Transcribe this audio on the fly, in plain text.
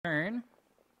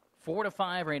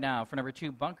4-5 right now for number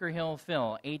 2, Bunkerhill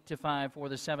Phil. 8-5 for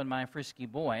the 7, My Frisky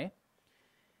Boy.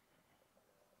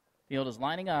 Field is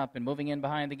lining up and moving in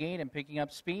behind the gate and picking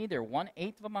up speed. They're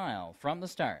 1/8 of a mile from the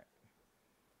start.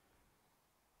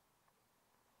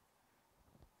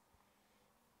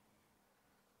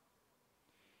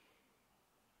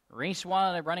 Race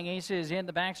 1 Running Aces in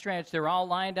the backstretch. They're all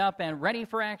lined up and ready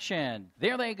for action.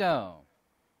 There they go.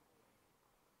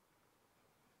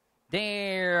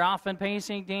 They're off and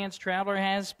pacing. Dance Traveler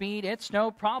has speed. It's no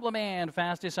problem. And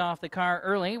fastest off the car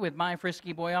early with My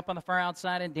Frisky Boy up on the far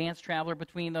outside and Dance Traveler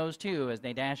between those two as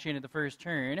they dash into the first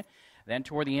turn. Then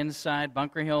toward the inside,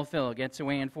 Bunkerhill Phil gets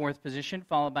away in 4th position,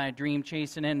 followed by Dream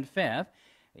Chasing in 5th.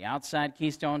 The outside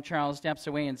Keystone Charles steps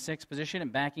away in 6th position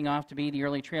and backing off to be the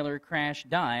early trailer Crash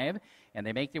Dive. And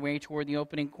they make their way toward the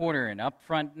opening quarter. And up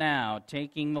front now,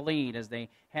 taking the lead as they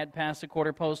head past the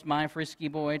quarter post, My Frisky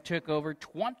Boy took over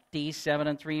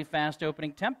 27-3 fast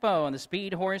opening tempo. And the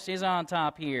speed horse is on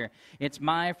top here. It's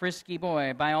My Frisky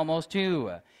Boy by almost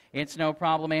 2. It's no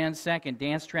problem and second.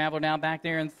 Dance Traveler now back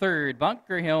there in 3rd.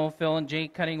 Bunkerhill Phil and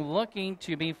Jake Cutting looking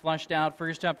to be flushed out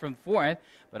first up from 4th.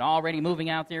 But already moving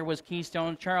out there was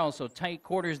Keystone Charles. So tight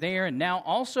quarters there. And now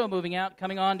also moving out,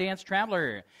 coming on Dance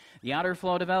Traveler. The outer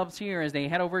flow develops here as they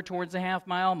head over towards the half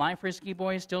mile. My Frisky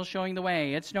Boy is still showing the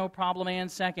way. It's no problem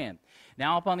and second.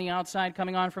 Now up on the outside,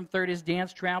 coming on from 3rd is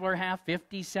Dance Traveler, half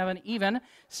 57 even.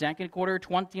 Second quarter,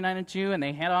 29-2, and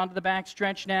they head on to the back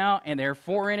stretch now, and they're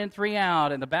 4 in and 3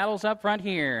 out, and the battle's up front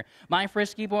here. My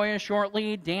Frisky Boy a short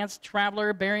lead. Dance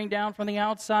Traveler bearing down from the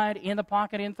outside in the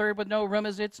pocket in 3rd with no room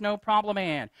as it's no problem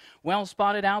man. Well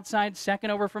spotted outside.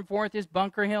 Second over from 4th is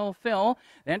Bunkerhill Phil.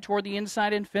 Then toward the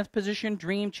inside in 5th position,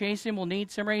 Dream Chasing will need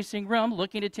some racing room.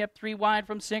 Looking to tip 3 wide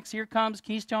from 6. Here comes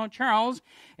Keystone Charles.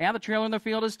 And the trailer in the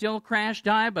field is still Crash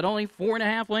Dive, but only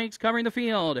 4.5 lengths covering the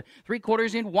field. 3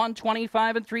 quarters in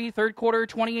 1:25-3. Third quarter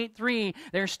 28-3.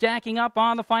 They're stacking up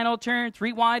on the final turn.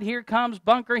 3 wide. Here comes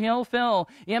Bunkerhill Phil.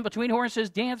 In between horses,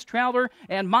 Dance Traveler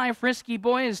and My Frisky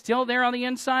Boy is still there on the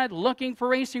inside, looking for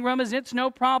racing room as it's no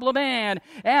problem and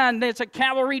it's a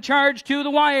cavalry charge to the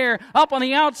wire. Up on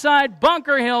the outside,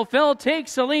 Bunkerhill Phil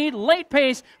takes the lead. Late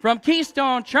pace from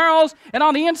Keystone Charles, and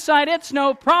on the inside, it's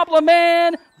no problem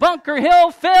man.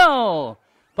 Bunkerhill Phil.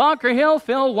 Bunkerhill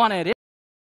Phil won it.